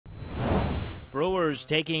Brewers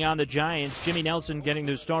taking on the Giants. Jimmy Nelson getting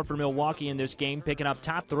the start for Milwaukee in this game, picking up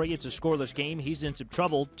top three. It's a scoreless game. He's in some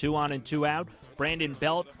trouble. 2 on and 2 out. Brandon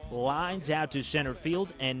Belt lines out to center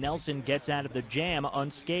field, and Nelson gets out of the jam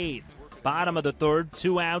unscathed. Bottom of the third,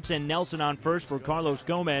 2 outs, and Nelson on first for Carlos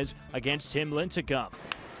Gomez against Tim Lincecum.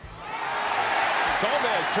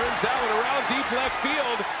 Gomez turns out and around deep left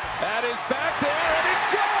field. That is back there, and it's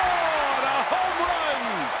gone! A home run!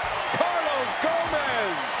 Carlos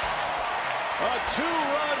Gomez! A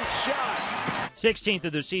 2-run shot. 16th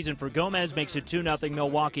of the season for Gomez makes it 2-0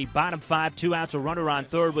 Milwaukee. Bottom 5, 2 outs, a runner on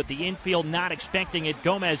third with the infield not expecting it.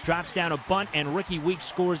 Gomez drops down a bunt, and Ricky Weeks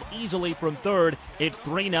scores easily from third. It's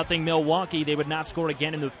 3-0 Milwaukee. They would not score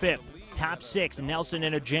again in the 5th. Top 6, Nelson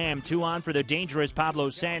in a jam. 2 on for the dangerous Pablo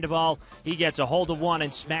Sandoval. He gets a hold of one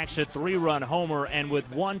and smacks a 3-run homer. And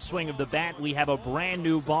with one swing of the bat, we have a brand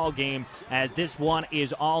new ball game as this one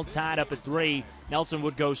is all tied up at 3. Nelson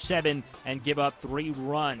would go 7 and give up 3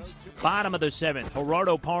 runs. Bottom of the 7th,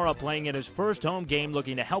 Gerardo Parra playing in his first home game,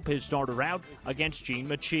 looking to help his starter out against Gene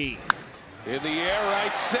Machie. In the air,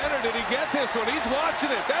 right center. Did he get this one? He's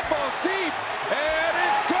watching it. That ball's deep, and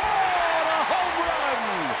it's gone! A home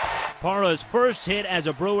run! Parra's first hit as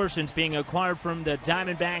a Brewer since being acquired from the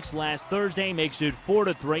Diamondbacks last Thursday makes it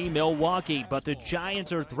 4-3 Milwaukee. But the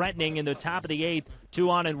Giants are threatening in the top of the 8th. 2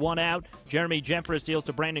 on and 1 out. Jeremy Jeffress deals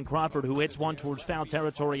to Brandon Crawford, who hits one towards foul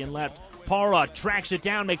territory and left. Parra tracks it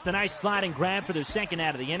down, makes the nice sliding grab for the second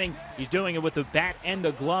out of the inning. He's doing it with the bat and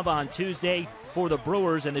the glove on Tuesday for the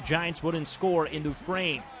Brewers, and the Giants wouldn't score in the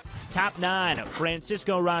frame. Top 9,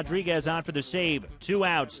 Francisco Rodriguez on for the save. 2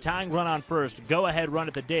 outs, tying run on first. Go-ahead run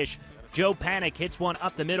at the dish. Joe Panik hits one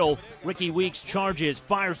up the middle. Ricky Weeks charges,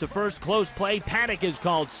 fires to first. Close play. Panik is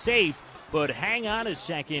called safe. But hang on a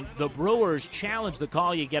second. The Brewers challenge the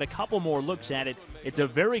call. You get a couple more looks at it. It's a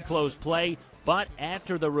very close play. But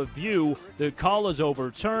after the review, the call is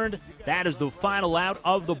overturned. That is the final out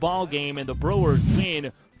of the ball game, and the Brewers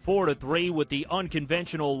win 4-3 with the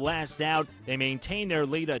unconventional last out. They maintain their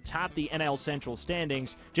lead atop the NL Central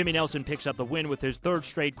standings. Jimmy Nelson picks up the win with his 3rd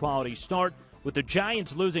straight quality start. With the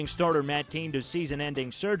Giants losing starter Matt Cain to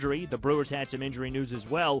season-ending surgery, the Brewers had some injury news as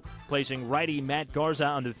well, placing righty Matt Garza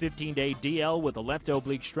on the 15-day DL with a left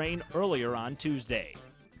oblique strain earlier on Tuesday.